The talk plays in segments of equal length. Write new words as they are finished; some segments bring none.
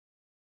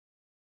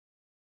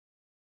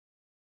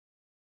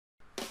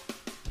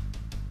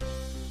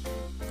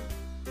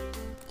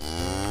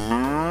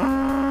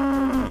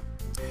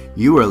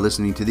You are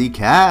listening to the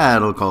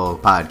Cattle Call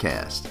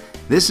Podcast.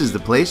 This is the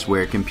place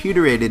where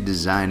computer-aided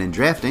design and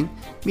drafting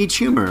meets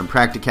humor and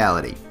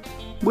practicality,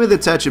 with a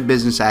touch of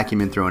business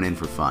acumen thrown in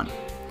for fun.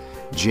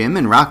 Jim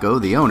and Rocco,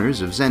 the owners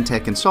of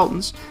ZenTek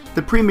Consultants,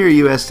 the premier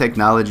U.S.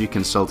 technology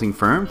consulting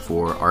firm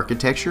for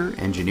architecture,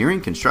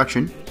 engineering,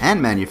 construction, and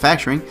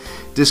manufacturing,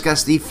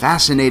 discuss the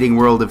fascinating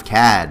world of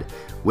CAD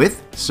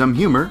with some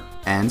humor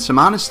and some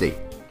honesty.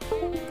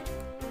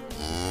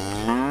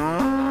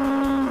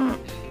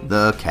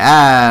 The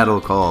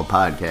Cattle Call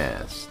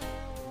Podcast.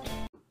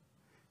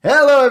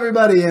 Hello,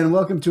 everybody, and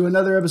welcome to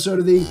another episode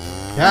of the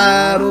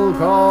Cattle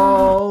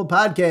Call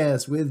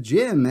Podcast with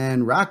Jim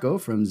and Rocco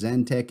from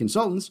ZenTek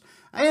Consultants.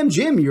 I am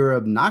Jim, your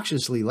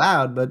obnoxiously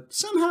loud but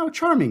somehow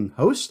charming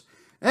host.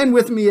 And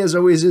with me, as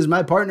always, is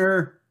my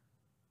partner,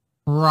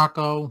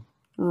 Rocco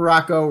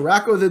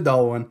the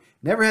dull one.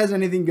 Never has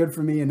anything good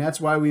for me, and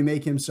that's why we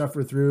make him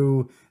suffer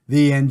through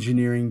the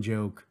engineering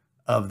joke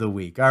of the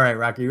week. All right,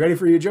 Rocco, you ready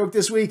for your joke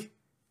this week?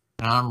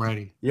 I'm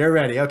ready. You're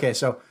ready. Okay,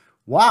 so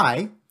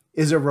why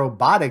is a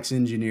robotics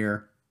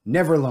engineer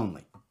never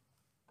lonely?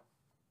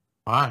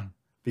 Why?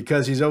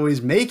 Because he's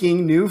always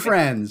making new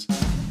friends.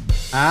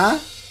 Huh?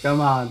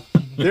 Come on.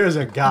 There's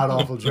a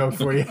god-awful joke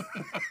for you.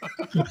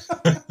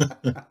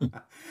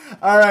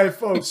 All right,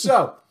 folks.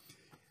 So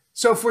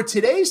for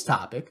today's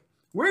topic,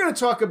 we're going to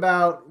talk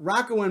about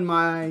Rocco and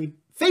my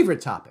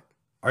favorite topic,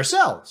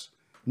 ourselves.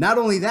 Not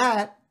only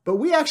that, but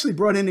we actually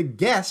brought in a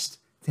guest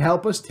to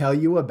help us tell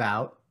you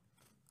about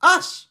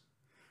us.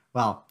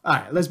 Well, all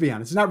right, let's be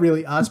honest. It's not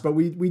really us, but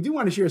we do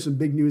want to share some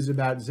big news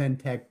about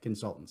ZenTek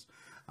Consultants.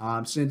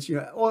 Since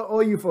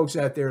all you folks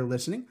out there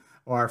listening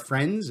are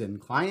friends and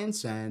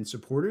clients and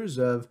supporters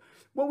of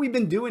what we've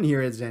been doing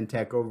here at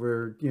ZenTek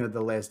over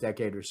the last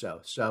decade or so.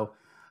 So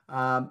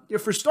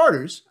for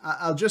starters,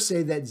 I'll just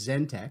say that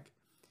ZenTek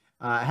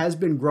has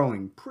been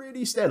growing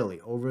pretty steadily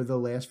over the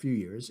last few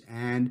years,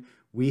 and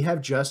we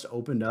have just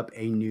opened up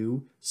a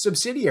new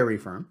subsidiary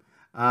firm.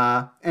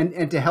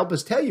 And to help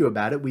us tell you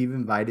about it, we've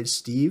invited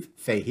Steve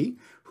Fahie,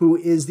 who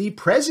is the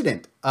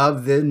president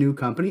of the new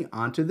company,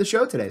 onto the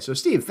show today. So,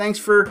 Steve, thanks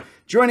for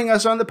joining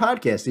us on the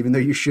podcast, even though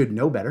you should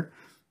know better.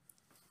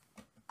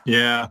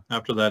 Yeah,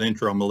 after that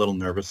intro, I'm a little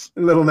nervous. A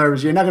little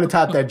nervous. You're not going to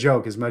top that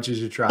joke as much as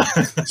you try.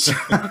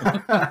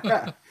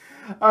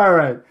 All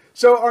right.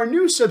 So our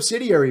new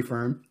subsidiary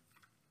firm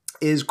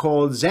is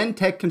called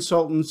ZenTek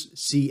Consultants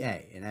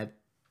CA, and that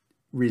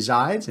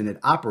resides and it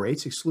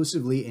operates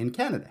exclusively in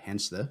Canada,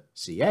 hence the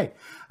CA.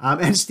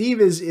 And Steve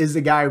is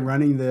the guy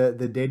running the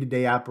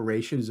day-to-day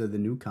operations of the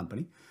new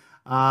company.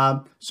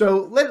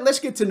 So let's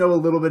get to know a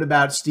little bit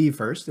about Steve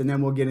first, and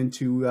then we'll get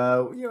into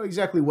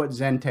exactly what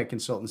ZenTek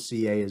Consultants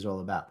CA is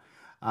all about.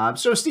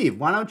 So Steve,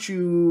 why don't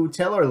you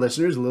tell our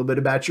listeners a little bit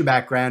about your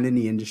background in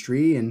the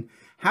industry and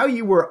how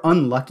you were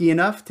unlucky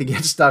enough to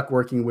get stuck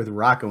working with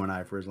Rocco and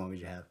I for as long as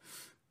you have.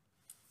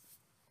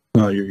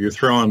 Well, you're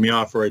throwing me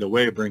off right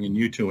away, bringing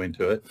you two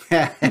into it.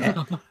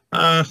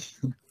 I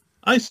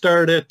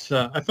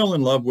fell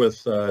in love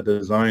with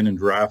design and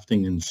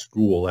drafting in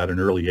school at an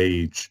early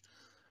age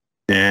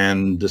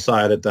and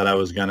decided that I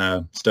was going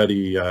to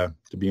study to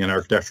be an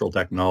architectural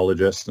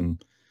technologist.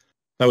 And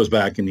that was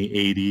back in the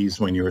 80s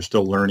when you were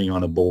still learning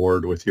on a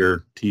board with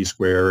your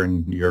T-square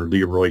and your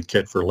Leroy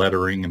kit for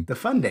lettering. And the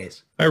fun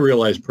days. I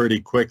realized pretty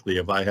quickly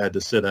if I had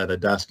to sit at a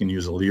desk and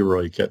use a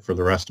Leroy kit for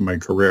the rest of my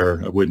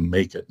career, I wouldn't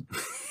make it.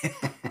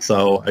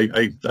 So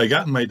I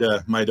got my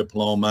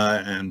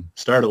diploma and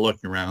started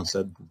looking around and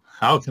said,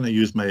 how can I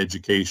use my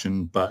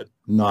education but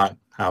not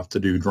have to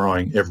do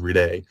drawing every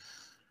day?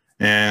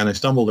 And I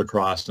stumbled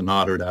across an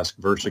Autodesk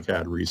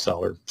VersaCAD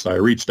reseller. So I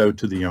reached out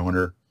to the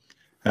owner,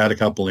 had a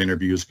couple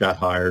interviews, got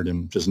hired,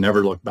 and just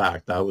never looked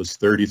back. That was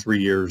 33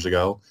 years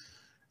ago,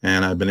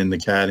 and I've been in the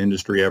CAD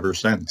industry ever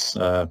since.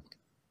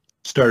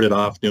 Started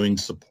off doing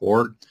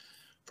support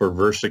for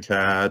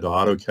VersaCAD,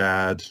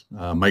 AutoCAD,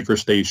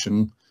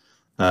 MicroStation.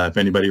 If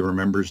anybody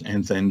remembers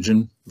Nth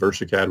Engine,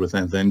 VersaCAD with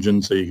Nth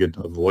Engine, so you could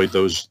avoid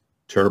those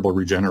terrible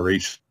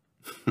regenerations.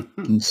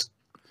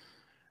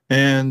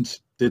 And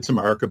did some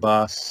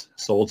Archibus,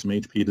 sold some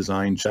HP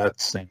design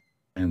jets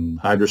and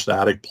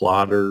hydrostatic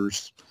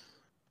plotters.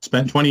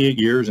 Spent 28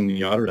 years in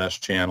the Autodesk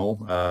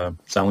channel,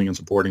 selling and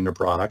supporting their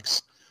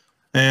products,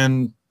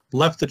 and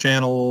left the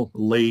channel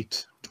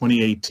late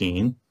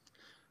 2018.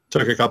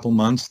 Took a couple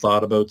months,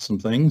 thought about some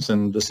things,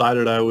 and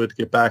decided I would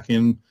get back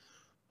into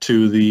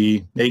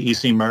the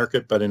AEC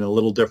market, but in a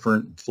little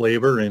different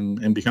flavor,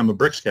 and become a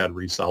BricsCAD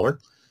reseller.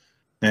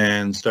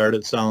 And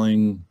started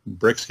selling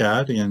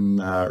BricsCAD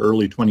in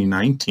early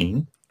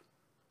 2019.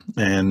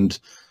 And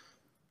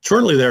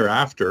shortly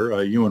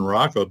thereafter, you and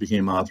Rocco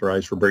became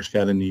authorized for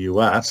BricsCAD in the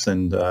U.S.,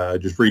 and I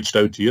just reached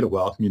out to you to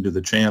welcome you to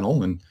the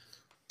channel and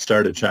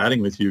started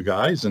chatting with you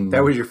guys. And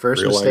that was your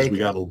first mistake?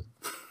 But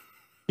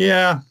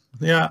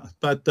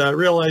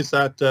realized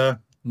that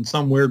in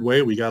some weird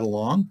way we got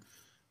along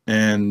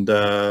and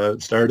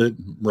started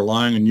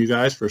relying on you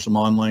guys for some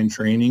online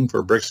training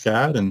for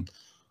BricsCAD, and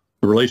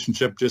the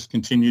relationship just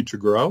continued to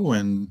grow,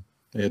 and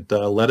it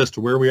led us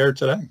to where we are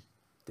today.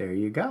 There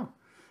you go.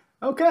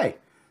 Okay.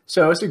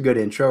 So it's a good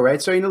intro,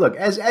 right? So, look,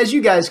 as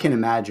you guys can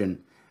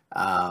imagine,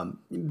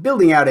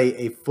 building out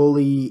a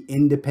fully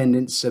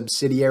independent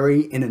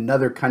subsidiary in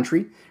another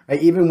country,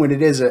 right, even when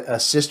it is a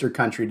sister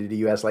country to the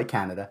U.S. like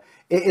Canada,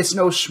 it's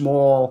no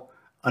small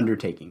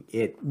undertaking.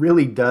 It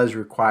really does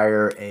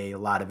require a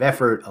lot of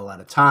effort, a lot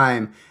of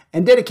time,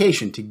 and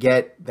dedication to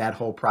get that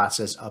whole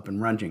process up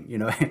and running.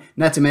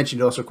 Not to mention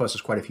it also costs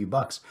us quite a few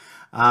bucks.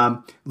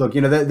 Look,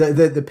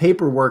 the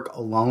paperwork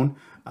alone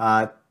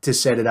to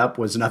set it up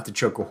was enough to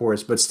choke a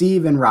horse. But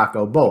Steve and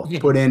Rocco both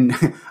put in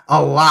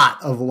a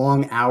lot of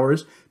long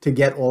hours to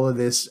get all of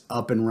this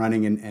up and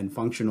running and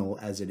functional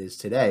as it is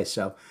today.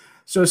 So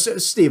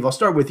Steve, I'll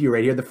start with you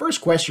right here. The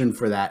first question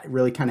for that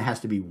really kind of has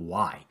to be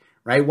why,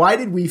 right? Why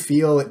did we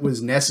feel it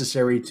was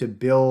necessary to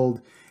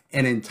build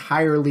an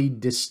entirely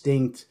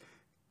distinct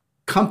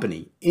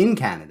company in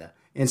Canada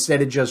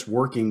instead of just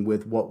working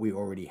with what we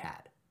already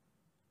had?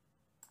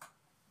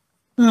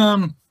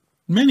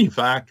 Many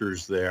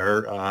factors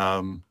there.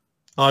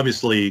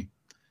 Obviously,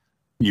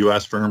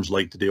 U.S. firms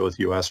like to deal with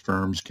U.S.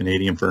 firms.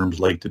 Canadian firms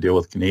like to deal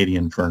with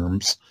Canadian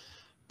firms.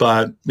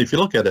 But if you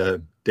look at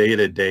a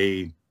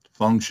day-to-day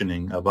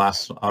functioning of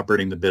us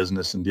operating the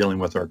business and dealing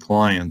with our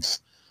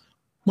clients,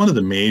 one of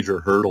the major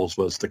hurdles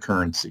was the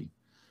currency.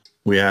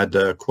 We had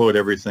to quote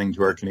everything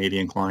to our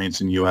Canadian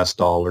clients in U.S.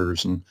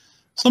 dollars, and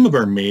some of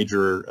our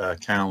major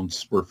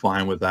accounts were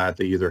fine with that.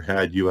 They either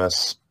had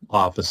U.S.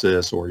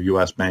 offices or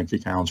U.S. bank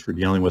accounts for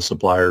dealing with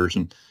suppliers,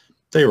 and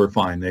they were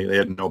fine. They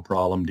had no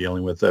problem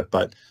dealing with it.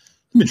 But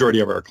the majority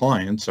of our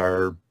clients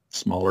are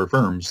smaller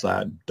firms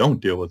that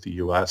don't deal with the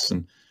U.S.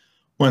 And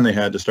when they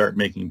had to start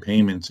making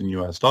payments in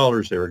U.S.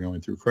 dollars, they were going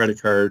through credit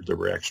cards. There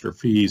were extra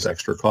fees,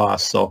 extra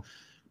costs. So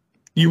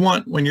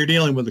when you're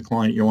dealing with a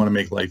client, you want to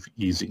make life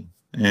easy.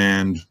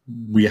 And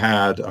we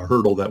had a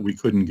hurdle that we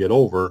couldn't get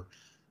over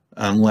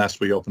unless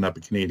we opened up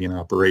a Canadian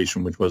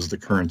operation, which was the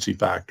currency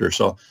factor.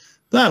 So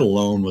that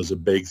alone was a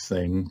big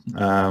thing.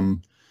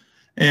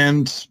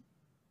 And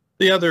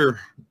the other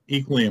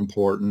equally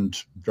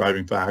important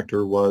driving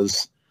factor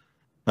was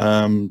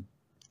the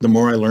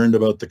more I learned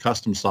about the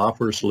custom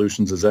software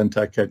solutions that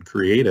ZenTek had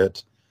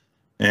created,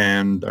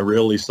 and I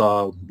really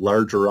saw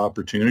larger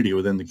opportunity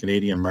within the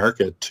Canadian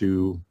market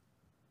to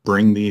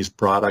bring these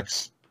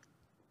products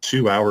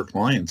to our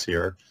clients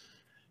here.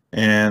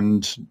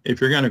 And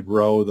if you're going to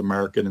grow the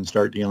market and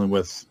start dealing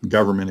with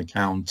government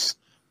accounts,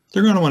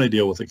 they're going to want to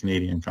deal with a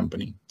Canadian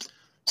company.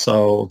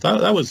 So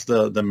that was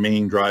the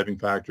main driving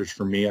factors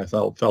for me. I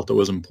felt it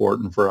was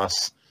important for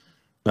us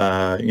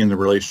in the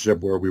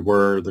relationship where we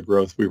were, the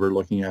growth we were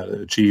looking at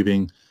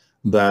achieving,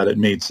 that it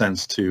made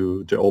sense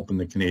to open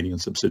the Canadian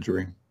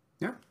subsidiary.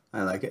 Yeah,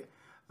 I like it.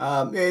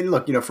 And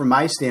look, from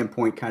my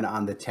standpoint, kind of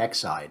on the tech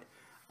side,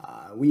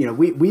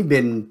 we've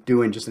been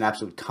doing just an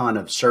absolute ton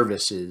of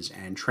services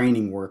and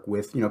training work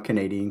with,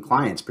 Canadian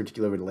clients,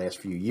 particularly over the last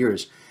few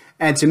years.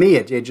 And to me,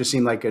 it just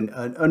seemed like a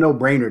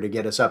no-brainer to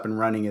get us up and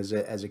running as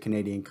a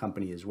Canadian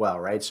company as well,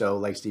 right? So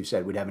like Steve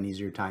said, we'd have an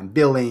easier time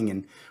billing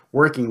and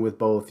working with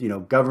both,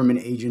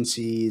 government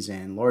agencies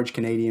and large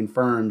Canadian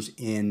firms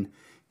in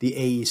the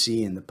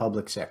AEC and the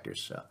public sector.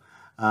 So,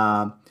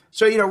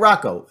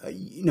 Rocco,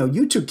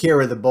 you took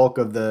care of the bulk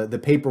of the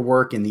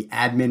paperwork and the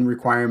admin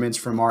requirements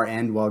from our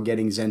end while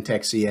getting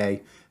ZenTek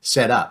CA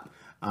set up.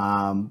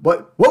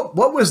 What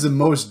was the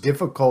most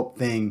difficult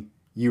thing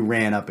you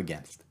ran up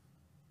against?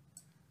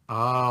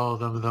 Oh,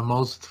 the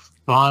most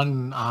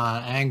fun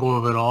angle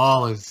of it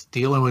all is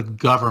dealing with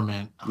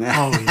government.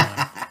 Oh,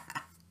 yeah.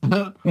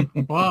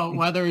 Well,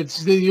 whether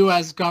it's the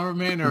U.S.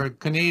 government or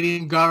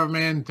Canadian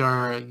government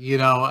or,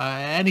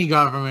 any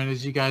government,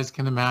 as you guys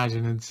can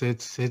imagine,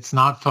 it's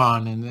not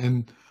fun.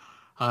 And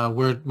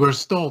we're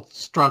still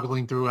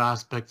struggling through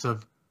aspects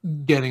of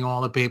getting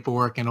all the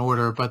paperwork in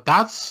order. But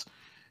that's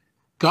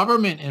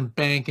government and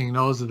banking.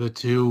 Those are the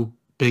two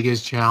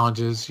biggest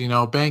challenges.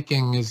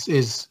 Banking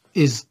is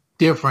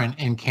different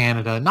in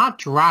Canada, not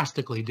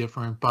drastically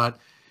different, but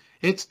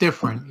it's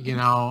different,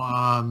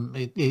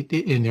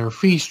 in their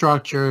fee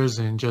structures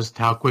and just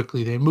how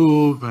quickly they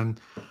move. And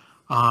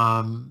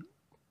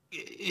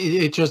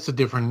it's just a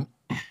different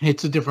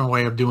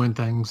way of doing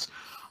things.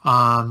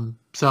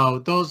 So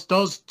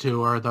those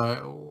two are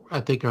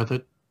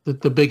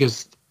the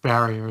biggest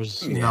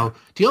barriers.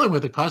 Dealing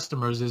with the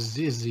customers is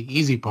the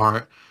easy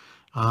part.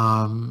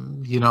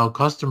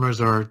 Customers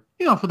are,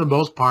 for the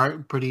most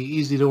part, pretty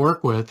easy to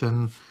work with.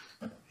 And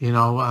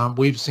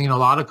we've seen a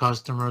lot of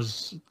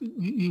customers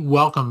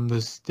welcome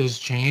this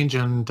change,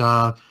 and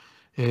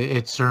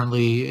it's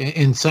certainly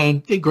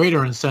a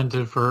greater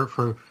incentive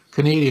for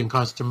Canadian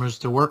customers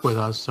to work with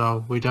us.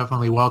 So we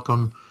definitely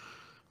welcome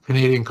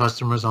Canadian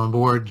customers on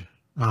board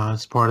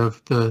as part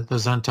of the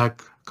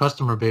ZenTek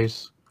customer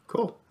base.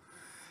 Cool.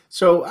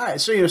 So, all right.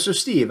 So,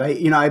 Steve,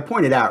 I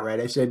pointed out, right,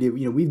 I said,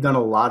 we've done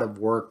a lot of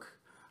work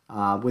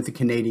with the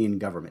Canadian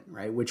government,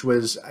 right, which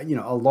was,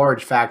 a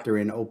large factor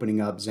in opening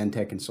up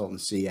ZenTek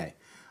Consultants CA.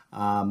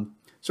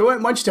 So why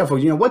don't you tell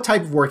folks, what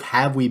type of work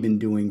have we been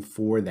doing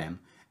for them?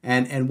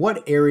 And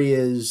what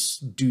areas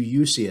do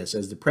you see us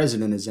as the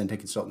president of ZenTek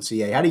Consultants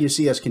CA? How do you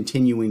see us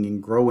continuing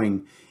and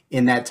growing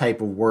in that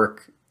type of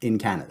work in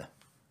Canada?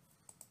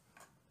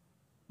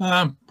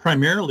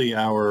 Primarily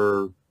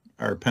our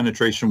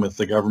penetration with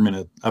the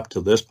government up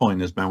to this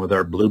point has been with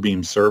our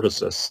Bluebeam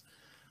services.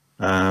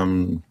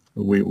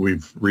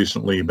 We've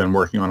recently been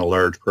working on a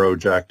large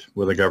project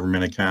with a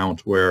government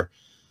account where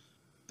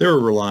they were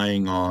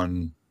relying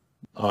on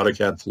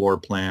AutoCAD floor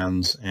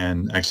plans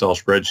and Excel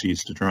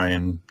spreadsheets to try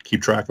and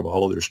keep track of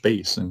all of their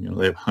space. And,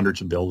 they have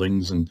hundreds of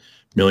buildings and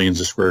millions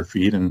of square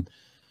feet, and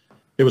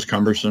it was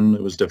cumbersome.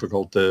 It was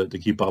difficult to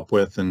keep up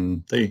with,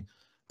 and they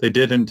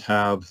didn't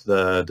have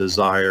the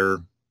desire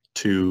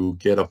to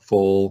get a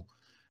full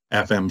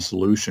FM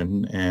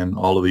solution and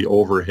all of the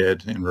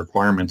overhead and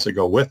requirements that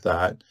go with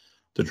that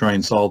to try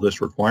and solve this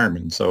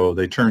requirement. So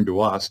they turned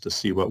to us to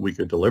see what we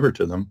could deliver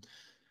to them.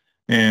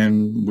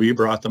 And we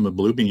brought them a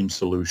Bluebeam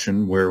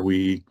solution where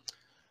we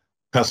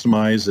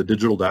customized a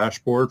digital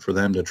dashboard for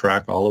them to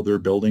track all of their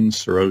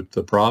buildings throughout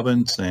the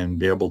province and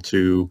be able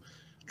to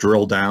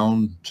drill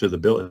down to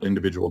the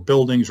individual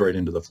buildings, right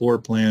into the floor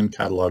plan,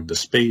 catalog the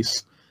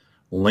space,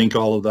 link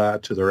all of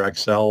that to their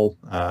Excel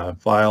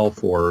file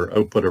for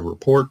output of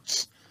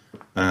reports.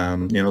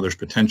 There's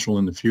potential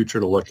in the future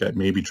to look at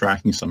maybe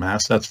tracking some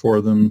assets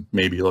for them,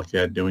 maybe look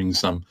at doing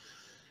some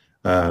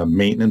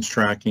maintenance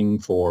tracking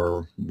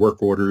for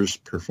work orders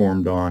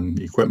performed on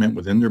equipment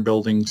within their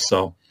buildings.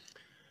 So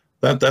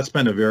that's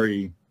been a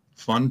very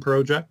fun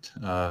project.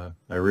 I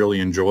really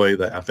enjoy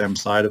the FM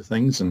side of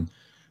things, and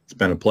it's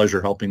been a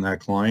pleasure helping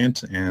that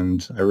client.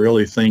 And I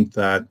really think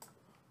that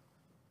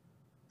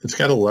it's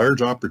got a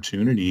large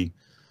opportunity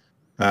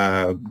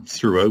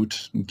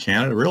throughout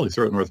Canada, really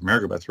throughout North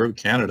America, but throughout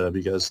Canada,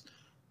 because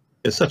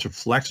it's such a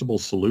flexible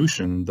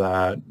solution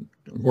that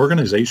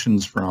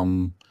organizations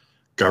from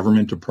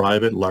government to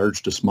private,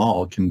 large to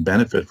small, can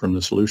benefit from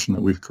the solution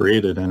that we've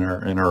created in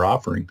our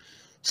offering.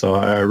 So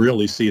I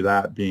really see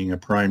that being a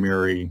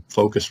primary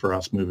focus for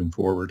us moving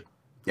forward.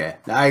 Yeah,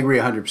 I agree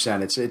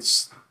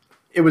 100%.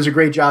 It was a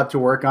great job to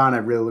work on. I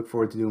really look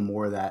forward to doing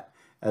more of that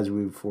as we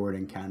move forward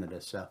in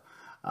Canada. So,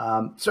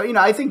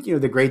 I think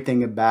the great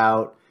thing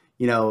about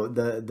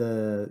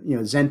the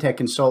ZenTek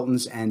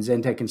Consultants and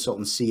ZenTek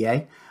Consultants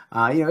CA,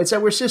 it's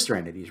that we're sister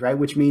entities, right?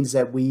 Which means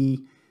that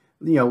we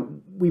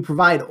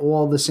provide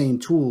all the same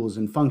tools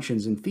and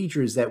functions and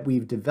features that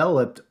we've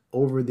developed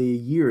over the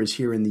years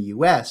here in the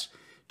U.S.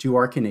 to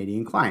our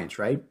Canadian clients,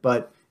 right?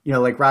 But,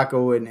 like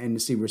Rocco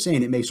and Steve were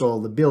saying, it makes all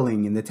the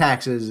billing and the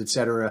taxes, et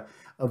cetera,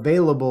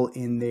 available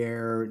in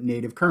their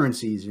native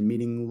currencies and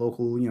meeting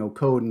local,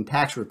 code and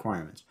tax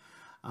requirements.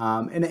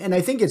 And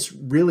I think it's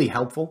really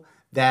helpful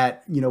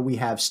that, we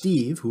have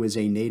Steve, who is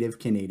a native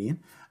Canadian,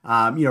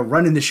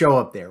 running the show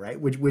up there,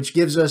 right? Which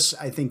gives us,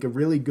 I think, a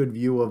really good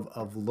view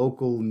of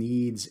local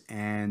needs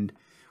and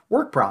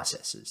work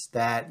processes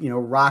that,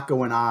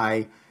 Rocco and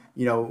I,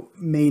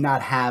 may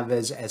not have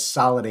as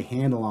solid a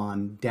handle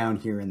on down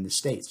here in the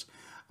States.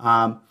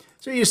 So,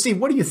 Steve,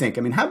 what do you think?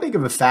 I mean, how big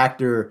of a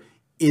factor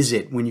is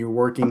it when you're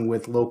working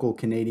with local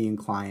Canadian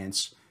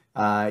clients,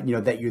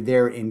 that you're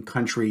there in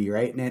country,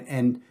 right?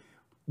 And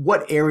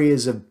what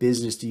areas of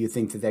business do you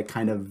think that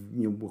kind of,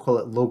 we'll call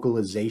it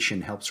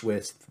localization, helps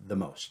with the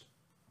most?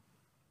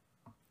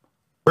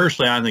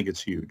 Personally, I think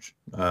it's huge.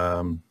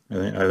 I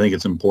think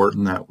it's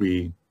important that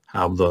we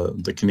have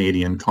the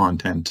Canadian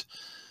content.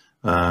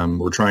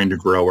 We're trying to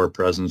grow our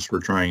presence.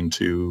 We're trying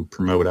to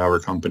promote our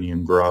company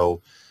and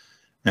grow.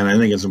 And I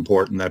think it's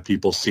important that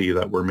people see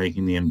that we're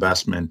making the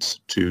investment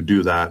to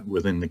do that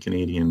within the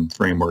Canadian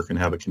framework and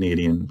have a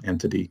Canadian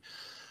entity.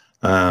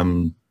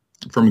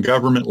 From a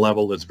government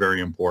level, it's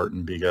very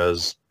important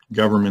because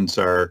governments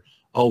are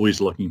always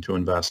looking to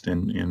invest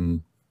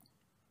in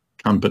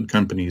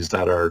companies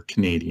that are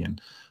Canadian.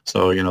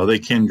 So, they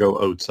can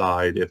go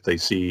outside if they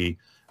see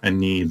a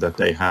need that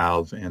they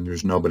have and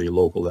there's nobody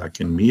local that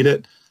can meet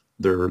it.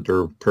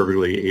 They're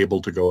perfectly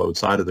able to go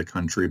outside of the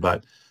country,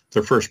 but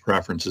their first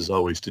preference is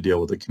always to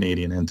deal with a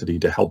Canadian entity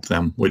to help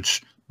them,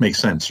 which makes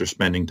sense. They're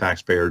spending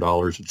taxpayer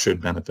dollars. It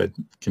should benefit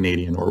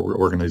Canadian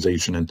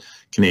organization and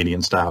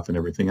Canadian staff and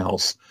everything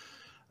else.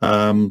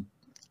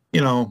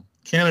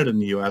 Canada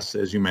and the U.S.,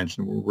 as you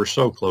mentioned, we're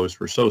so close.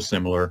 We're so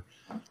similar.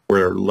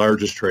 We're our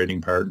largest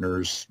trading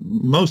partners.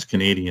 Most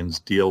Canadians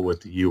deal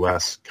with the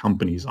U.S.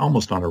 companies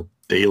almost on a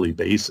daily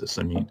basis.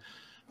 I mean,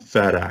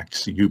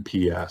 FedEx,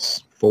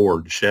 UPS,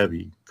 Ford,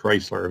 Chevy,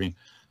 Chrysler. I mean,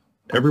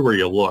 everywhere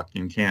you look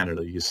in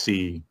Canada, you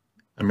see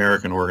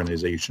American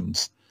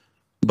organizations,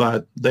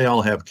 but they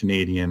all have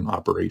Canadian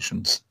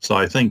operations. So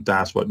I think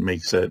that's what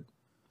makes it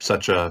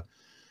such an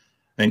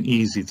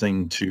easy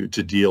thing to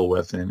deal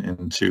with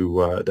and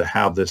to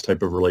have this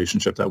type of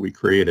relationship that we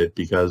created,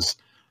 because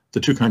the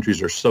two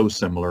countries are so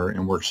similar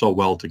and work so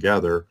well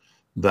together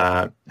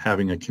that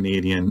having a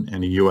Canadian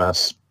and a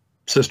U.S.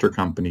 sister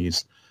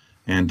companies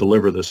and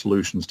deliver the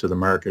solutions to the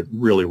market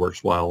really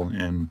works well.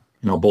 And,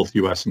 both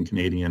U.S. and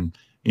Canadian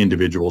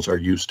individuals are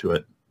used to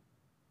it.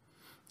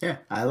 Yeah,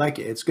 I like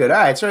it. It's good. All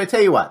right. So I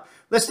tell you what,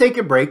 let's take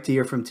a break to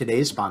hear from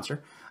today's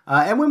sponsor.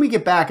 And when we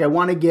get back, I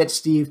want to get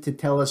Steve to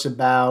tell us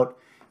about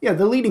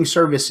the leading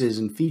services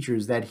and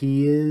features that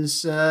he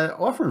is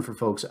offering for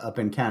folks up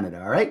in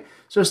Canada. All right.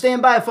 So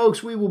stand by,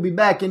 folks. We will be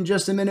back in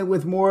just a minute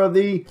with more of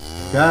the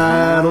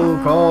Cattle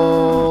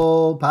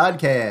Call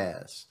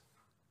Podcast.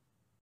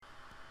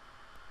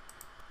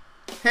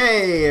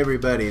 Hey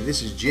everybody,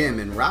 this is Jim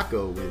and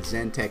Rocco with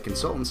ZenTek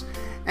Consultants,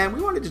 and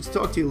we wanted to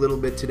talk to you a little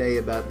bit today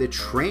about the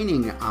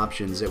training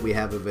options that we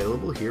have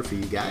available here for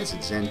you guys at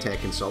ZenTek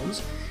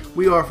Consultants.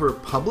 We offer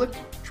public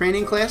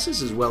training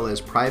classes as well as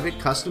private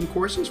custom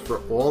courses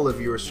for all of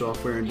your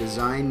software and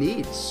design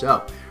needs.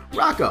 So,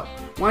 Rocco,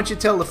 why don't you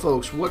tell the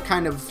folks what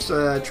kind of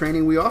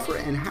training we offer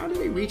and how do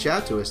they reach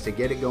out to us to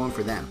get it going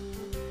for them?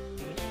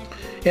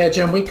 Yeah,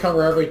 Jim, we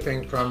cover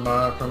everything from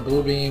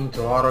Bluebeam to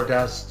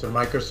Autodesk to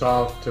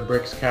Microsoft to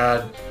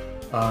BricsCAD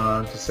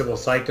to civil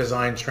site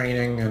design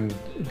training and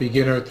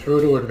beginner through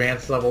to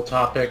advanced level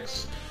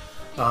topics.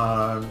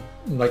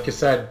 Like you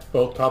said,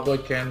 both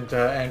public and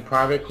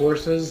private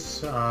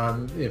courses.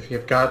 If you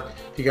got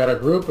a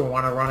group and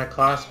want to run a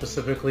class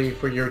specifically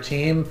for your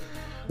team,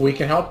 we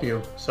can help you.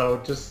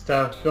 So just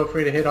feel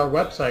free to hit our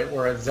website.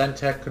 We're at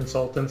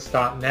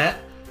ZenTekConsultants.net.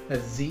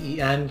 That's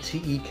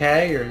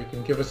ZenTek, or you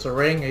can give us a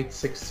ring,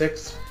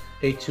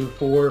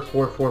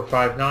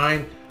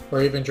 866-824-4459,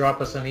 or even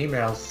drop us an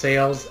email,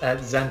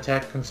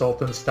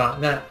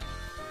 sales@ZenTekConsultants.net.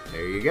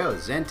 There you go,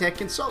 ZenTek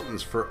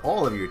Consultants for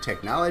all of your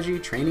technology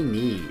training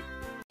needs.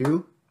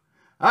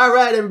 All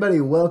right,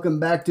 everybody, welcome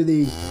back to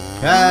the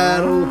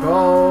Cattle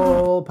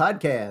Call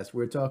Podcast.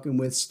 We're talking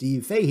with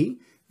Steve Fahie,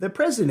 the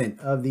president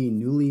of the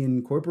newly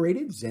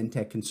incorporated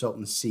ZenTek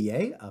Consultants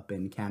CA up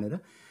in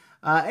Canada.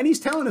 And he's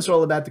telling us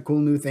all about the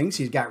cool new things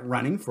he's got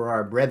running for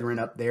our brethren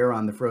up there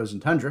on the frozen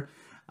tundra.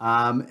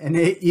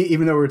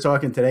 Even though we're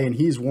talking today and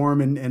he's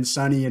warm and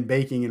sunny and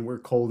baking and we're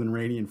cold and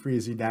rainy and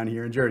freezing down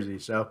here in Jersey.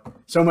 So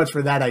much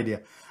for that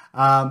idea.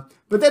 But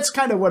that's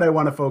kind of what I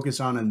want to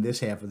focus on in this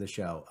half of the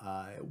show.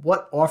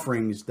 What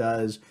offerings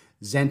does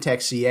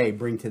ZenTek CA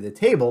bring to the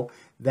table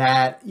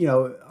that,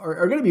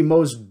 are going to be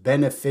most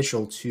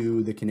beneficial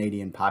to the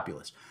Canadian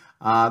populace?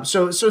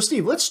 So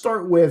Steve, let's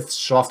start with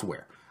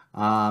software.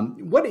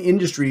 What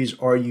industries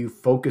are you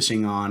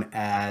focusing on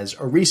as a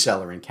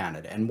reseller in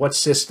Canada, and what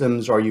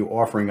systems are you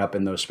offering up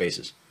in those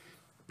spaces?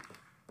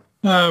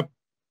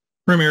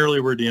 Primarily,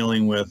 we're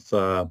dealing with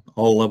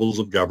all levels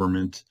of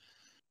government,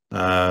 the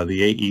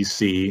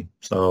AEC,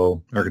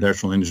 so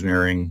architectural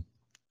engineering,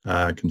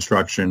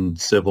 construction,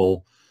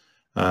 civil,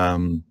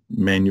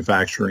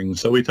 manufacturing.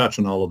 So we touch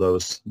on all of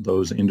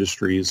those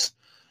industries.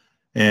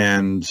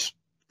 And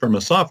from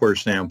a software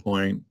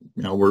standpoint,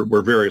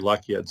 we're very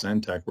lucky at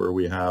ZenTek where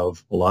we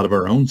have a lot of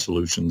our own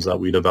solutions that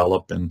we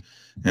develop and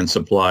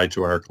supply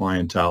to our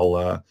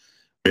clientele.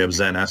 We have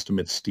Zen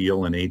Estimate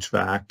Steel and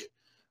HVAC.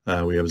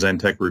 We have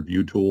ZenTek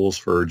Review Tools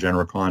for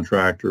general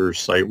contractors,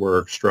 site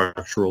work,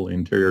 structural,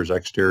 interiors,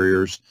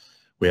 exteriors.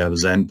 We have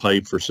Zen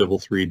Pipe for Civil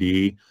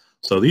 3D.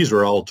 So these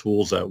are all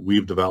tools that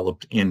we've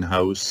developed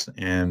in-house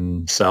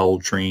and sell,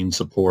 train,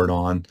 support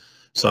on.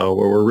 So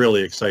we're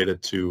really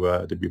excited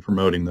to be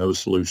promoting those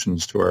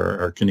solutions to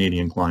our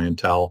Canadian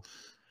clientele.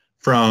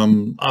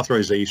 From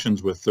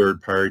authorizations with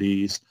third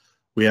parties,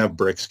 we have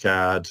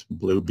BricsCAD,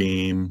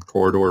 Bluebeam,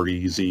 Corridor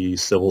Easy,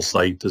 Civil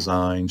Site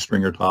Design,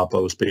 Stringer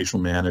Topo, Spatial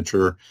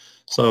Manager.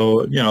 So,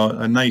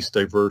 a nice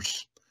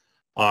diverse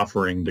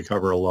offering to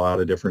cover a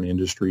lot of different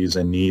industries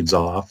and needs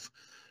off.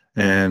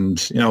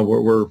 And,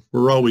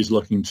 we're always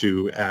looking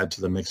to add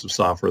to the mix of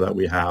software that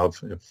we have.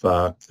 If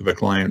a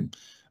client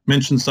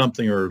mention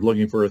something or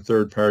looking for a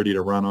third party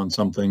to run on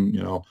something,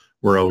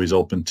 we're always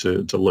open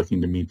to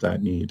looking to meet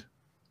that need.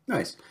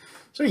 Nice.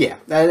 So yeah,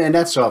 and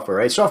that's software,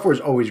 right? Software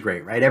is always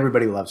great, right?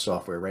 Everybody loves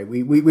software, right?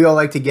 We all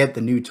like to get the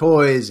new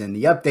toys and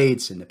the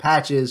updates and the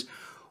patches,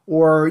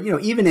 or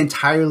even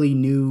entirely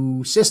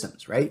new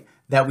systems, right?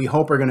 That we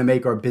hope are going to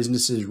make our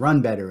businesses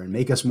run better and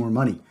make us more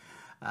money.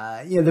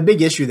 The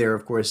big issue there,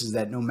 of course, is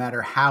that no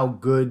matter how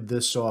good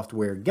the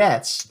software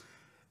gets,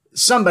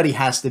 somebody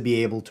has to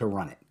be able to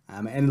run it.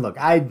 And look,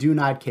 I do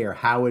not care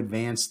how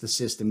advanced the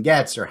system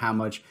gets or how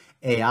much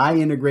AI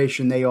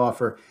integration they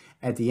offer.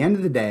 At the end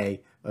of the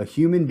day, a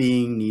human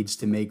being needs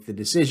to make the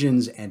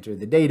decisions, enter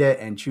the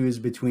data, and choose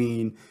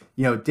between,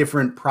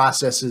 different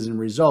processes and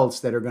results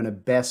that are going to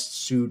best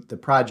suit the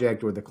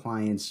project or the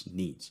client's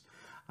needs.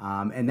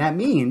 And that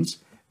means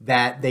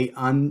that they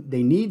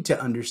need to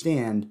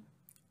understand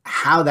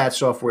how that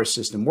software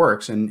system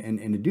works. And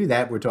to do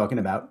that, we're talking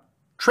about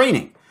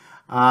training.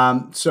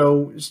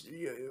 So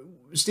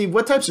Steve,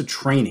 what types of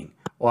training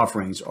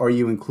offerings are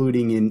you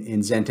including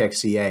in ZenTek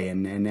CA,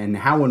 and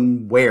how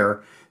and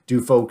where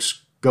do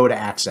folks go to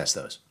access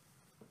those?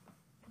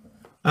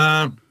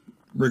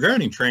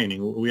 Regarding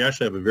training, we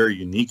actually have a very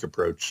unique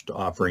approach to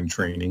offering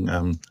training.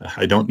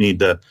 I don't need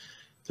to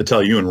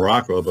tell you and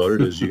Rocco about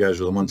it, as you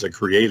guys are the ones that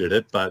created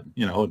it, but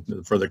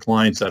for the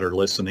clients that are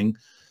listening,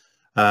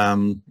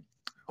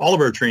 all of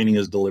our training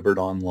is delivered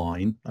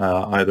online,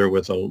 either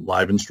with a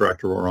live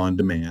instructor or on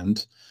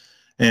demand.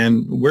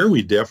 And where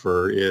we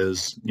differ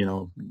is,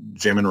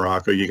 Jim and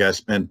Rocco, you guys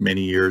spent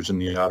many years in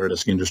the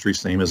Autodesk industry,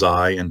 same as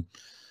I. And,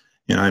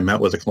 I met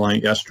with a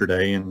client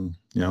yesterday and,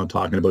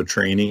 talking about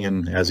training.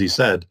 And as he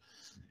said,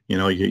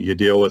 you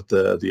deal with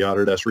the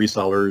Autodesk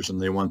resellers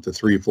and they want the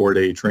 3-4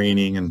 day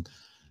training. And,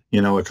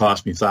 it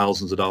cost me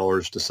thousands of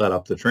dollars to set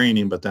up the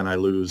training, but then I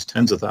lose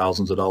tens of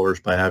thousands of dollars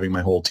by having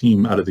my whole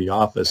team out of the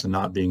office and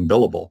not being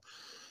billable.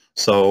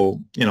 So,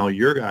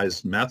 your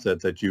guys' method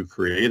that you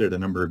created a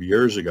number of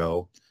years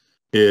ago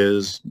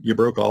is you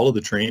broke all of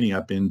the training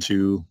up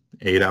into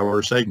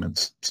 8-hour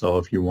segments. So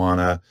if you want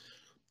a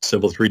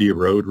civil 3D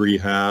road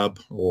rehab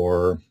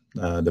or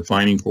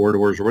defining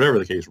corridors or whatever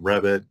the case,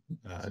 Revit,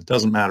 it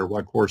doesn't matter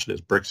what course it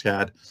is,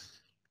 BricsCAD,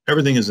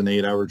 everything is an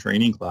 8-hour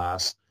training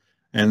class.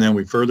 And then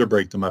we further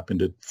break them up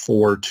into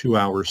 4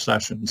 2-hour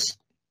sessions.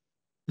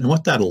 And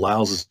what that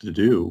allows us to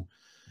do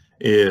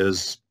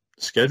is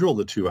schedule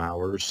the 2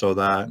 hours so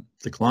that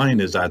the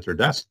client is at their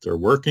desk, they're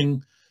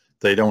working,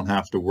 they don't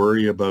have to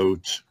worry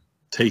about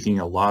taking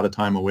a lot of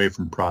time away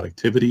from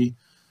productivity.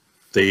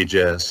 They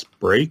just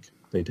break,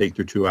 they take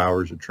their 2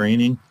 hours of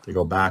training, they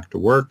go back to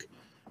work,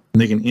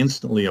 and they can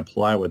instantly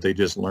apply what they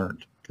just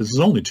learned because it's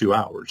only 2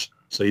 hours.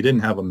 So you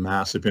didn't have a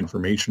massive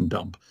information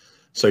dump.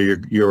 So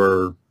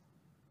your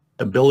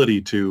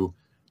ability to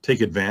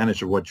take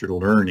advantage of what you're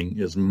learning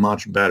is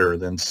much better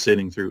than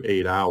sitting through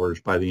 8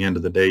 hours. By the end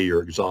of the day,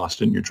 you're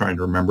exhausted and you're trying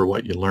to remember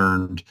what you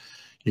learned.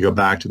 You go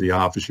back to the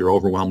office, you're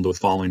overwhelmed with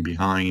falling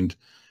behind,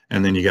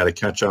 and then you got to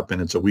catch up,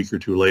 and it's a week or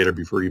two later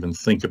before you even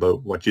think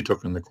about what you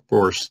took in the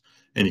course,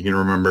 and you can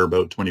remember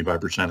about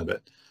 25% of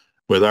it.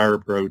 With our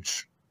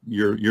approach,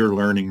 you're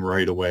learning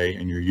right away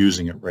and you're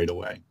using it right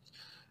away.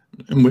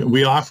 And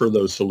we offer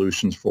those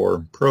solutions for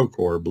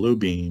Procore,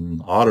 Bluebeam,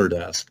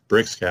 Autodesk,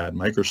 BricsCAD,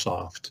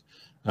 Microsoft,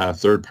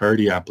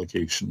 third-party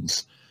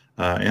applications,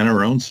 and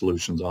our own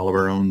solutions, all of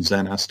our own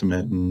Zen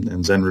Estimate and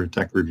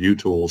ZenTek review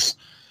tools.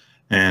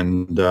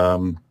 And,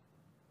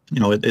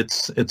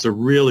 it's a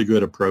really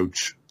good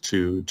approach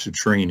to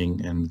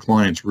training, and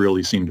clients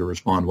really seem to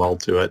respond well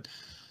to it.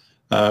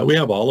 We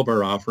have all of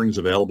our offerings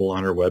available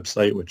on our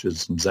website, which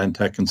is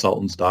ZenTek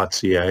Consultants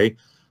CA.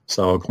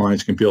 So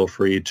clients can feel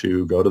free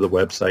to go to the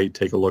website,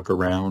 take a look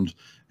around,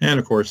 and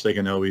of course they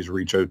can always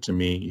reach out to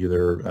me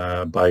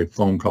either by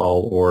phone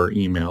call or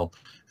email,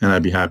 and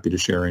I'd be happy to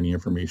share any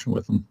information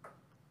with them.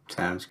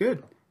 Sounds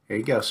good. There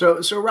you go.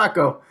 So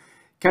Rocco,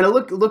 kind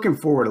of looking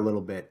forward a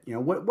little bit.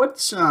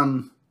 What's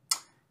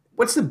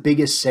the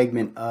biggest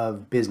segment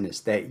of business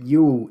that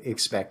you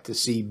expect to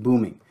see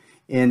booming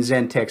in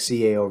ZenTek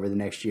CA over the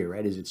next year?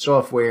 Right? Is it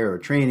software or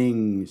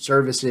training,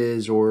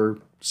 services, or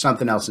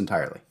something else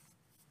entirely?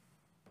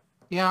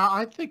 Yeah,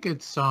 I think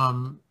it's, based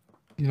on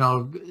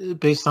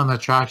the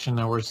traction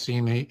that we're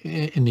seeing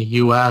in the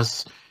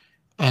U.S.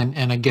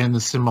 and again, the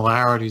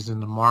similarities in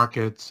the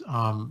markets,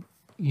 I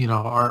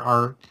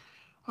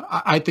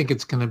think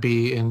it's going to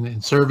be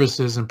in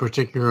services and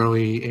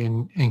particularly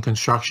in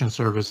construction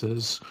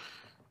services.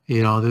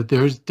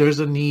 That there's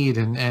a need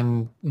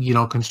and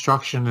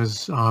construction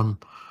is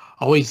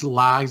always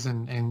lags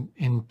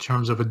in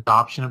terms of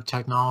adoption of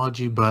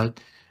technology, but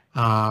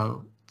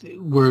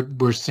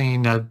we're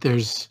seeing that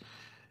there's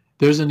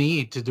a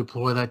need to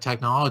deploy that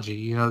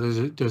technology.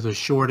 There's a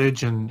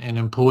shortage in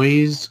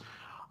employees,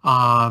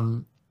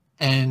 and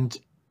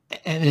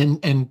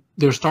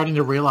they're starting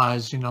to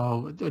realize,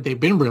 they've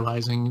been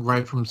realizing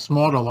right from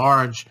small to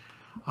large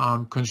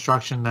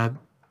construction that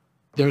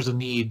there's a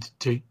need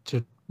to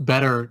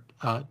better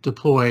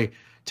deploy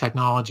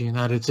technology, and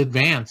that it's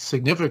advanced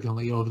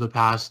significantly over the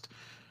past,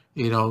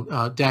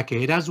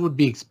 decade, as would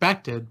be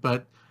expected.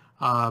 But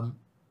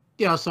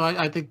so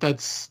I think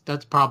that's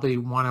probably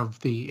one of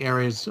the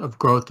areas of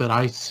growth that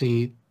I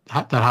see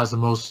that has the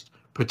most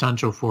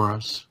potential for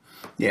us.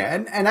 Yeah,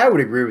 and I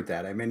would agree with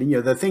that. I mean,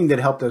 the thing that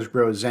helped us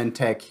grow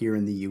ZenTek here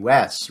in the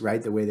U.S.,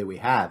 right, the way that we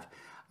have,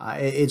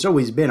 it's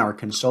always been our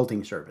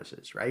consulting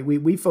services, right?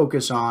 We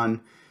focus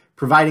on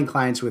providing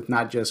clients with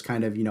not just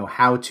kind of,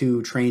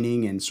 how-to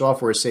training and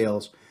software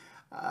sales,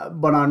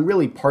 but on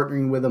really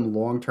partnering with them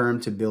long-term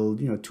to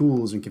build,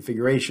 tools and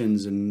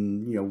configurations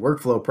and,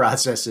 workflow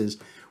processes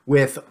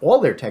with all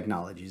their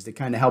technologies that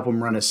kind of help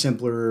them run a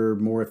simpler,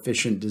 more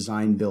efficient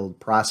design build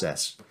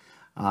process.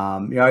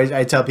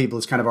 I tell people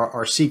it's kind of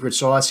our secret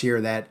sauce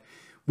here that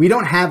we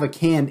don't have a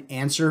canned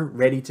answer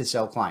ready to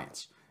sell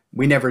clients.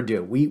 We never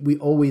do. We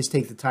always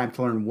take the time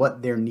to learn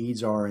what their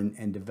needs are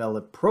and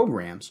develop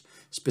programs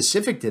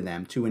specific to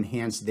them to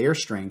enhance their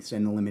strengths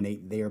and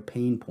eliminate their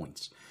pain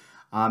points.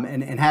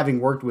 And having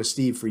worked with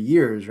Steve for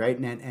years, right,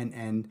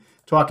 and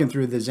talking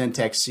through the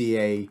ZenTek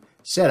CA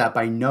setup,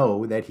 I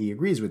know that he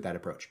agrees with that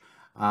approach.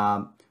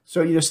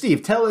 So,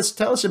 Steve, tell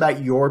us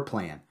about your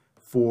plan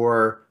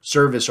for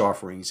service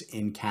offerings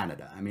in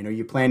Canada. I mean, are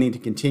you planning to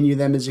continue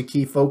them as a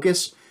key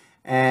focus?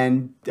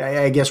 And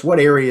I guess what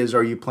areas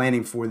are you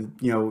planning for,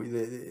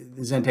 the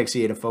ZenTek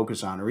CA to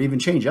focus on, or even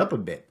change up a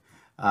bit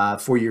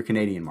for your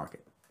Canadian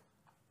market?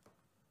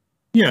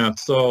 Yeah,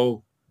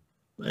 so,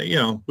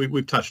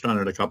 we've touched on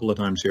it a couple of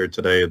times here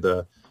today.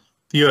 The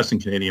the U.S.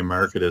 and Canadian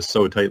market is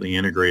so tightly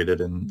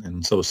integrated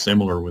and so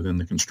similar within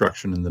the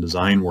construction and the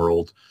design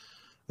world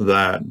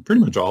that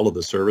pretty much all of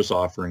the service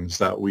offerings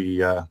that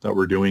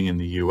we're doing in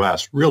the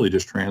U.S. really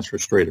just transfer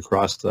straight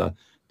across the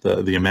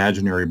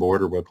imaginary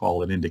border, we'll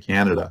call it, into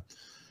Canada.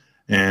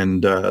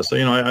 And so,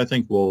 I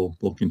think we'll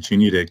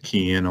continue to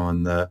key in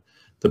on the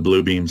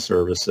Bluebeam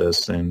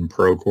services and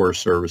Procore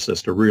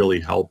services to really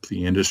help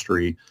the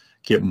industry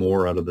get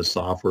more out of the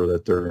software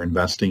that they're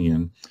investing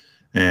in.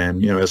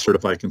 And, as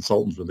certified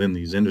consultants within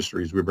these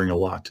industries, we bring a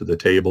lot to the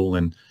table,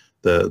 and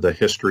the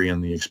history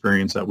and the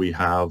experience that we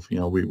have, we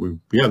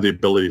have the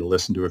ability to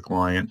listen to a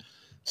client,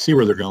 see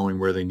where they're going,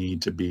 where they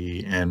need to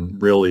be,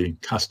 and really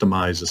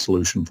customize a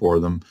solution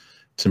for them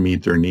to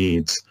meet their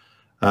needs.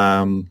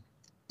 So,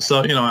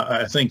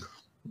 I think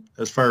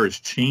as far as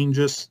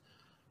changes,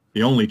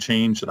 the only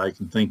change that I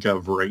can think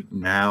of right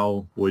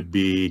now would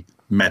be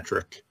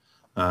metric.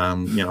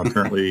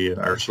 Currently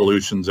our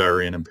solutions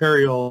are in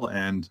Imperial,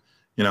 and,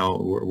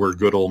 we're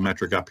good old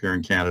metric up here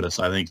in Canada.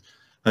 So I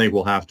think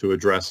we'll have to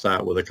address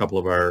that with a couple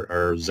of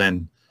our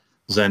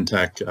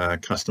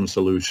ZenTek custom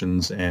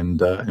solutions and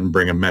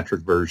bring a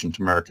metric version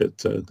to market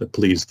to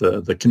please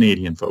the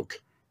Canadian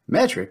folk.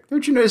 Metric?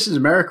 Don't you know this is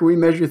America? We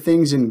measure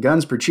things in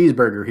guns per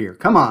cheeseburger here.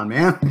 Come on,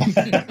 man.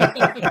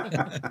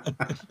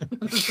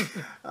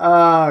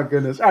 Oh,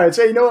 goodness. All right.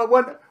 So,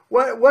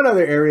 one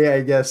other area,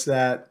 I guess,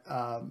 that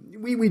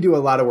we do a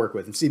lot of work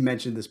with, and Steve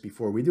mentioned this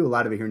before, we do a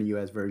lot of it here in the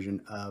U.S.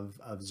 version of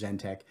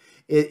ZenTek.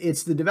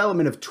 It's the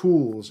development of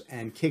tools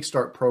and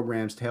kickstart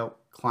programs to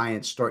help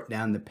clients start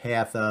down the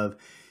path of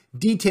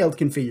detailed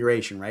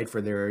configuration, right,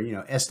 for their,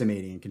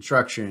 estimating and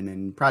construction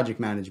and project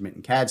management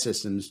and CAD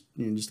systems,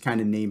 just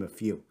kind of name a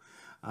few.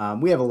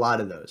 We have a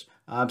lot of those.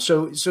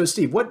 So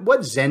Steve, what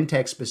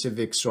ZenTek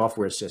specific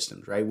software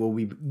systems, right, will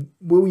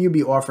you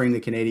be offering the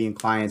Canadian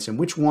clients, and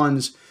which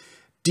ones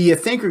do you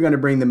think are going to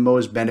bring the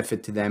most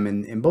benefit to them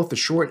in both the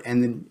short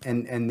and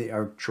short and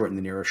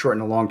the near, or short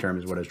and the long term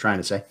is what I was trying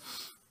to say?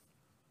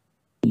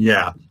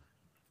 Yeah.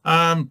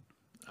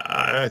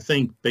 I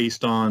think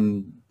based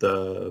on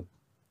the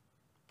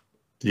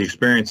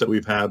experience that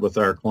we've had with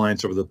our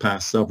clients over the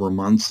past several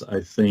months, I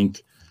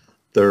think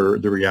the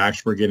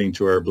reaction we're getting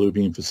to our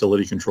Bluebeam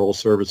facility control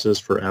services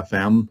for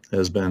FM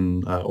has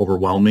been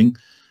overwhelming.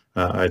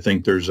 I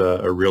think there's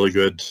a really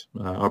good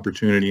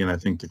opportunity, and I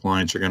think the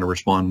clients are going to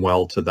respond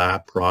well to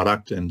that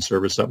product and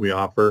service that we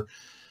offer.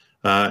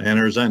 And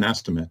our Zen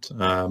Estimate.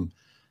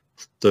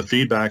 The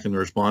feedback and the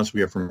response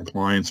we have from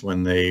clients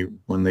when they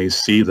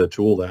see the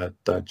tool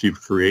that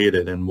you've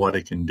created and what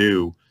it can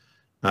do,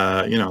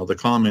 the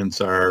comments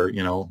are,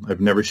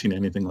 I've never seen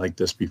anything like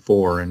this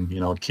before,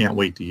 and, can't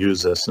wait to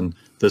use this, and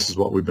this is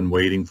what we've been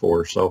waiting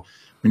for. So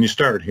when you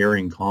start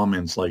hearing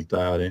comments like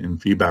that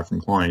and feedback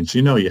from clients,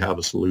 you have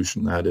a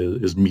solution that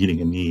is meeting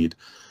a need.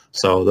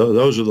 So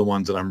those are the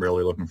ones that I'm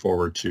really looking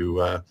forward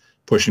to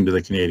pushing to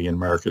the Canadian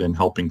market and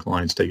helping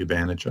clients take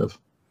advantage of.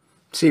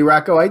 See,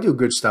 Rocco, I do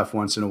good stuff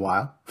once in a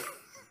while.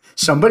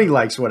 Somebody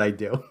likes what I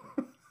do.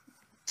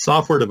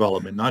 Software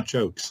development, not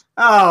jokes.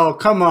 Oh,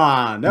 come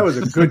on. That was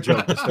a good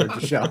joke to start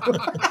the show.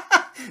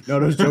 No,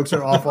 those jokes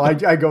are awful. I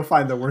go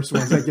find the worst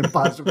ones I can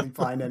possibly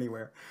find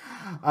anywhere.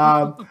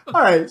 All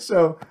right.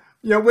 So,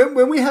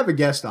 when we have a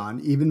guest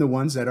on, even the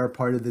ones that are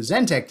part of the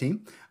ZenTek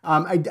team,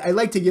 I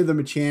like to give them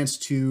a chance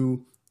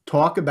to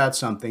talk about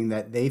something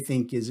that they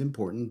think is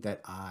important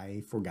that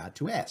I forgot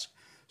to ask.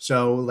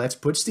 So let's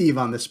put Steve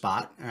on the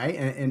spot, all right,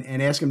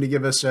 and ask him to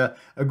give us a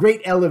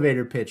great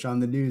elevator pitch on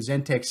the new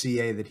ZenTek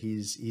CA that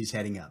he's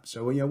heading up.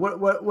 So,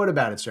 what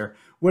about it, sir?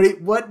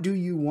 What do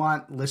you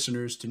want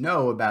listeners to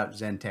know about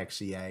ZenTek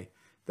CA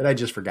that I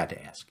just forgot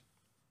to ask?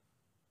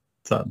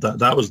 So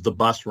that was the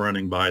bus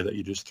running by that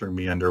you just threw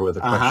me under with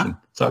a question.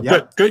 So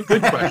yep. Good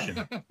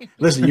question.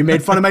 Listen, you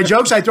made fun of my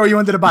jokes, I throw you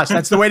under the bus.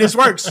 That's the way this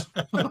works.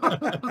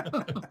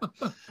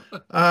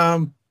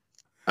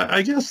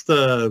 I guess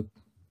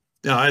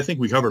I think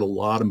we covered a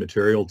lot of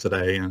material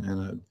today, and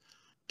I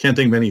can't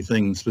think of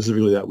anything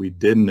specifically that we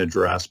didn't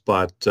address.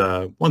 But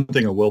one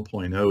thing I will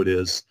point out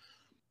is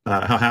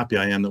how happy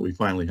I am that we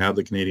finally have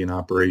the Canadian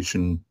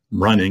operation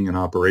running and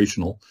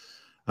operational.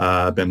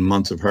 Been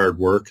months of hard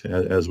work,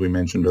 as we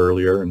mentioned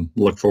earlier, and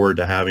look forward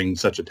to having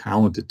such a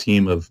talented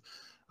team of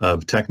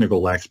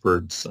technical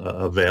experts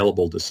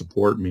available to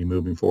support me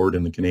moving forward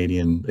in the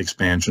Canadian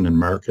expansion and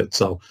market.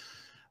 So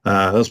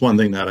that's one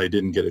thing that I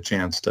didn't get a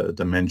chance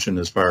to mention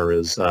as far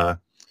as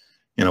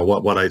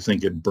what I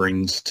think it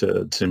brings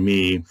to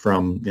me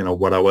from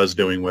what I was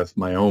doing with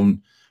my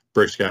own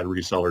BricsCAD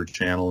reseller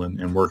channel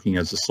and working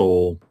as a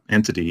sole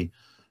entity,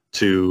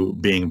 to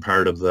being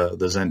part of the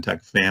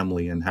ZenTek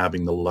family and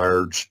having the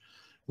large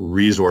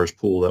resource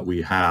pool that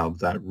we have.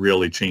 That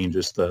really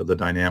changes the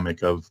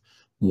dynamic of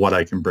what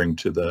I can bring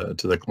to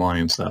the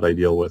clients that I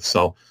deal with.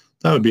 So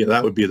that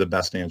would be the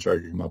best answer I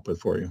could come up with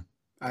for you.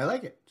 I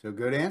like it. So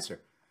good answer.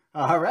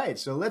 All right,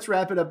 so let's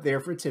wrap it up there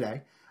for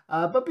today.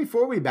 But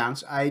before we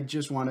bounce, I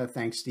just want to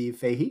thank Steve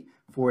Fahie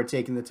for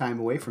taking the time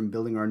away from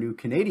building our new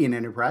Canadian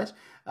enterprise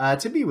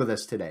to be with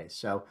us today.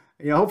 So,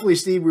 hopefully,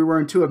 Steve, we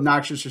weren't too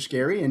obnoxious or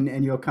scary,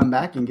 and you'll come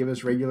back and give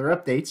us regular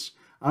updates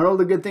on all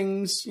the good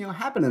things,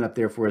 happening up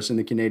there for us in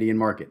the Canadian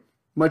market.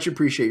 Much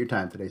appreciate your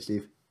time today,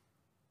 Steve.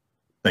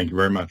 Thank you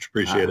very much.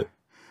 Appreciate it.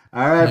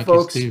 All right, Thank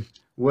folks. you, Steve.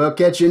 We'll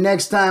catch you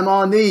next time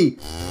on the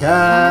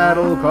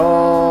Cattle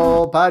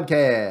Call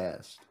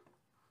Podcast.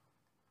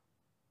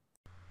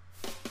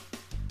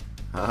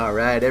 All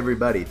right,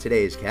 everybody.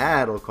 Today's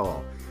Cattle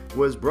Call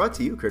was brought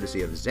to you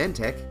courtesy of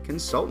ZenTek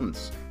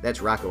Consultants.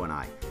 That's Rocco and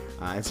I.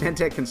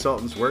 ZenTek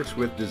Consultants works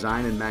with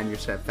design and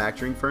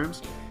manufacturing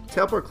firms to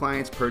help our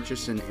clients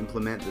purchase and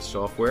implement the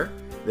software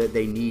that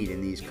they need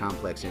in these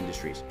complex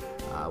industries.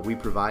 We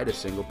provide a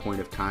single point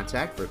of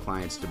contact for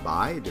clients to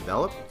buy,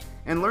 develop,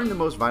 and learn the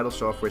most vital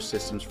software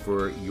systems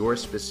for your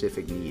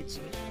specific needs.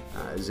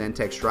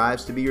 ZenTek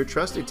strives to be your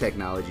trusted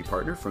technology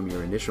partner from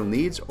your initial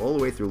needs all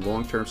the way through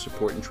long-term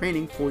support and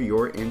training for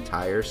your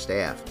entire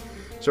staff.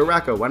 So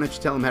Rocco, why don't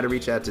you tell them how to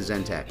reach out to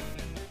ZenTek?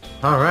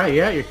 All right,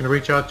 yeah, you can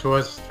reach out to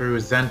us through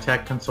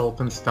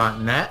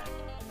ZenTekConsultants.net.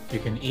 You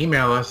can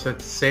email us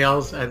at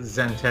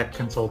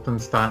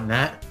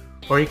sales@ZenTekConsultants.net,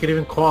 or you can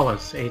even call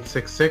us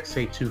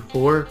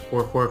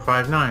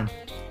 866-824-4459.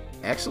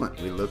 Excellent.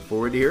 We look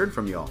forward to hearing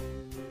from you all.